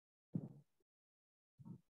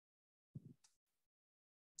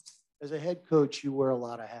As a head coach, you wear a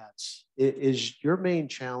lot of hats. Is your main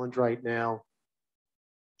challenge right now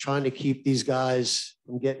trying to keep these guys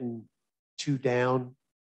from getting too down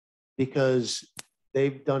because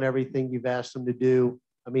they've done everything you've asked them to do?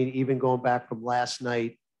 I mean, even going back from last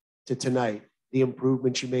night to tonight, the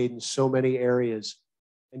improvements you made in so many areas,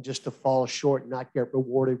 and just to fall short and not get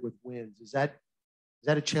rewarded with wins. Is that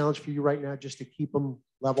a challenge for you right now, just to keep them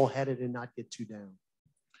level-headed and not get too down?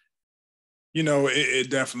 You know, it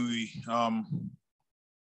definitely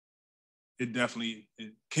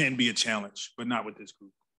it can be a challenge, but not with this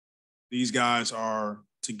group. These guys are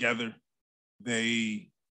together. They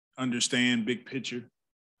understand big picture.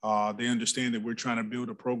 They understand that we're trying to build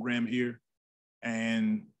a program here.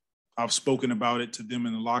 And I've spoken about it to them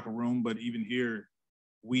in the locker room, but even here,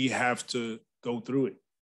 we have to go through it.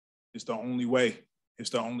 It's the only way. It's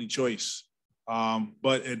the only choice.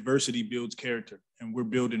 But adversity builds character, and we're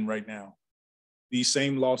building right now. These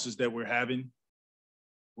same losses that we're having,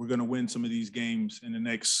 we're going to win some of these games in the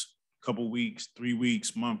next couple weeks, 3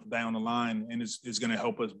 weeks, month down the line, and it's going to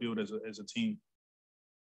help us build as a team.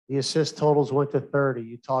 The assist totals went to 30.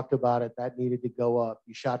 You talked about it. That needed to go up.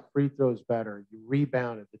 You shot free throws better. You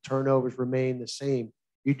rebounded. The turnovers remain the same.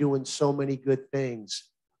 You're doing so many good things.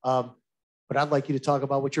 But I'd like you to talk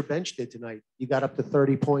about what your bench did tonight. You got up to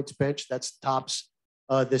 30 points bench. That's tops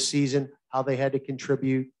this season, how they had to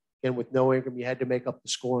contribute. And with no Ingram, you had to make up the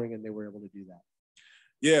scoring, and they were able to do that.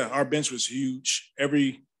 Yeah, our bench was huge.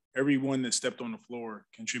 Everyone that stepped on the floor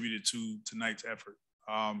contributed to tonight's effort.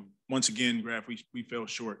 Once again, Graf, we fell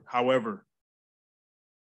short. However,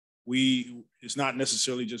 it's not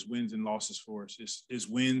necessarily just wins and losses for us. It's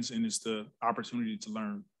wins, and it's the opportunity to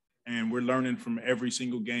learn. And we're learning from every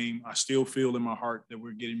single game. I still feel in my heart that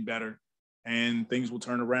we're getting better, and things will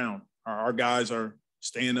turn around. Our guys are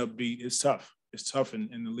staying upbeat. It's tough. It's tough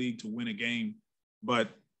in the league to win a game, but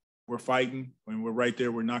we're fighting. When we're right there,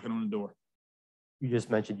 we're knocking on the door. You just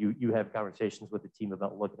mentioned you have conversations with the team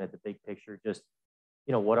about looking at the big picture. Just,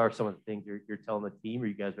 what are some of the things you're telling the team, or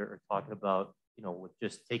you guys are talking about, with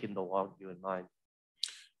just taking the long view in mind?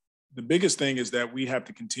 The biggest thing is that we have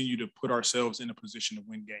to continue to put ourselves in a position to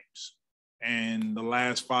win games. And the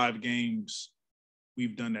last 5 games,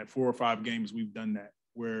 we've done that. 4 or 5 games, we've done that,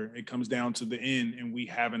 where it comes down to the end and we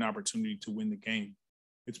have an opportunity to win the game.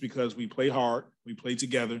 It's because we play hard, we play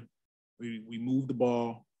together, we move the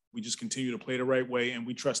ball, we just continue to play the right way, and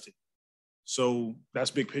we trust it. So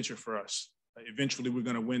that's big picture for us. Eventually, we're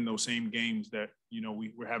going to win those same games that,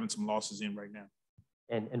 we're having some losses in right now.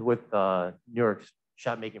 And with New York's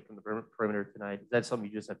shot making from the perimeter tonight, is that something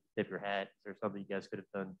you just have to tip your hat? Is there something you guys could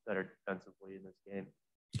have done better defensively in this game?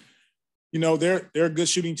 They're a good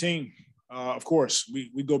shooting team. Of course,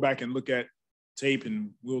 we go back and look at tape,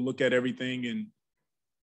 and we'll look at everything and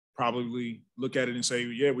probably look at it and say,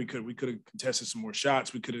 yeah, we could have contested some more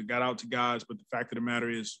shots. We could have got out to guys, but the fact of the matter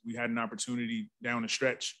is we had an opportunity down the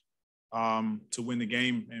stretch to win the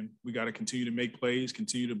game, and we got to continue to make plays,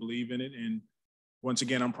 continue to believe in it. And once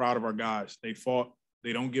again, I'm proud of our guys. They fought,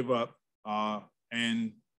 they don't give up,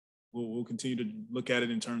 and we'll continue to look at it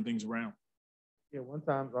and turn things around. Yeah, when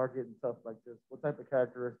times are getting tough like this, what type of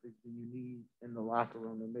characteristics do you need in the locker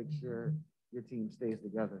room to make sure your team stays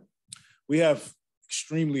together? We have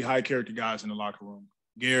extremely high character guys in the locker room.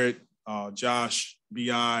 Garrett, Josh,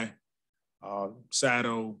 B.I.,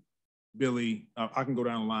 Sato, Billy, I can go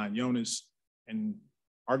down the line, Jonas, and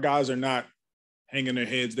our guys are not hanging their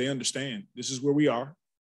heads. They understand this is where we are.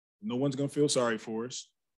 No one's going to feel sorry for us.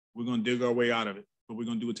 We're going to dig our way out of it, but we're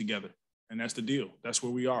going to do it together. And that's the deal. That's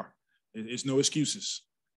where we are. It's no excuses.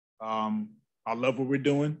 I love what we're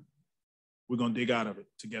doing. We're going to dig out of it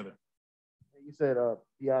together. You said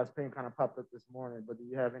B.I.'s pain kind of popped up this morning, but do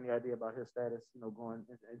you have any idea about his status, going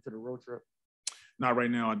into the road trip? Not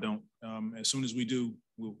right now, I don't. As soon as we do,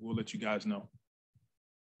 we'll let you guys know.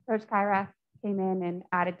 Coach Kyra came in and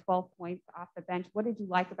added 12 points off the bench. What did you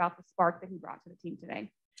like about the spark that he brought to the team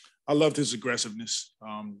today? I loved his aggressiveness,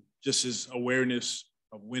 just his awareness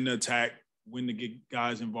of when to attack, when to get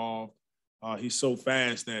guys involved. He's so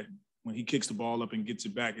fast that when he kicks the ball up and gets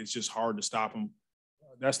it back, it's just hard to stop him.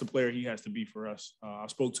 That's the player he has to be for us. I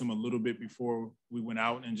spoke to him a little bit before we went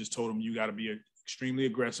out and just told him you got to be extremely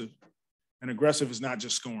aggressive. And aggressive is not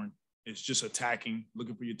just scoring. It's just attacking,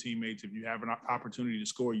 looking for your teammates. If you have an opportunity to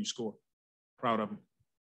score, you score. Proud of him.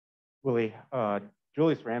 Willie,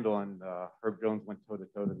 Julius Randle and Herb Jones went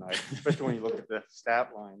toe-to-toe tonight, especially when you look at the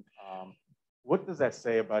stat line. What does that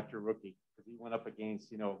say about your rookie? Because he went up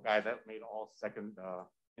against, a guy that made all-second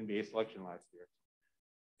NBA selection last year.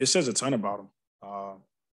 It says a ton about him.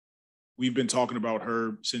 We've been talking about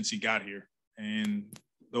Herb since he got here, and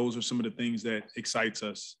those are some of the things that excites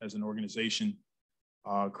us as an organization.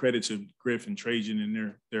 Credit to Griff and Trajan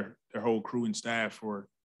and their whole crew and staff for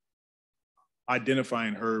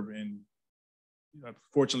identifying Herb. And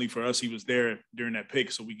fortunately for us, he was there during that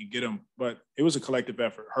pick so we could get him. But it was a collective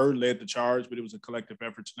effort. Herb led the charge, but it was a collective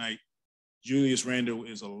effort tonight. Julius Randle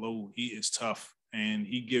is a load. He is tough, and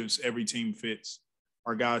he gives every team fits.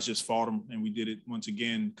 Our guys just fought him, and we did it once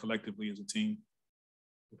again collectively as a team.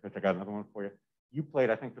 Coach, I got another one for you. You played,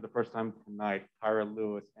 I think, for the first time tonight, Tyra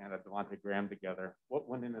Lewis and Devontae Graham together. What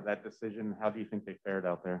went into that decision? How do you think they fared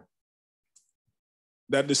out there?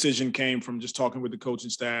 That decision came from just talking with the coaching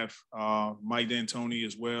staff, Mike D'Antoni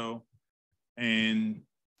as well. And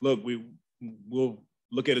look, we'll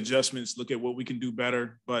look at adjustments, look at what we can do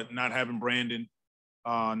better, but not having Brandon,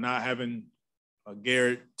 not having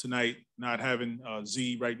Garrett tonight, not having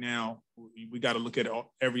Z right now, we got to look at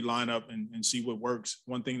every lineup and see what works.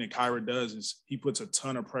 One thing that Kyra does is he puts a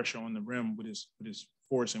ton of pressure on the rim with his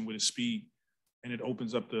force and with his speed, and it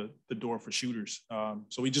opens up the door for shooters.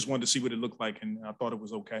 So we just wanted to see what it looked like, and I thought it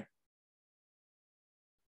was okay.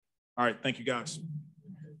 All right, thank you, guys.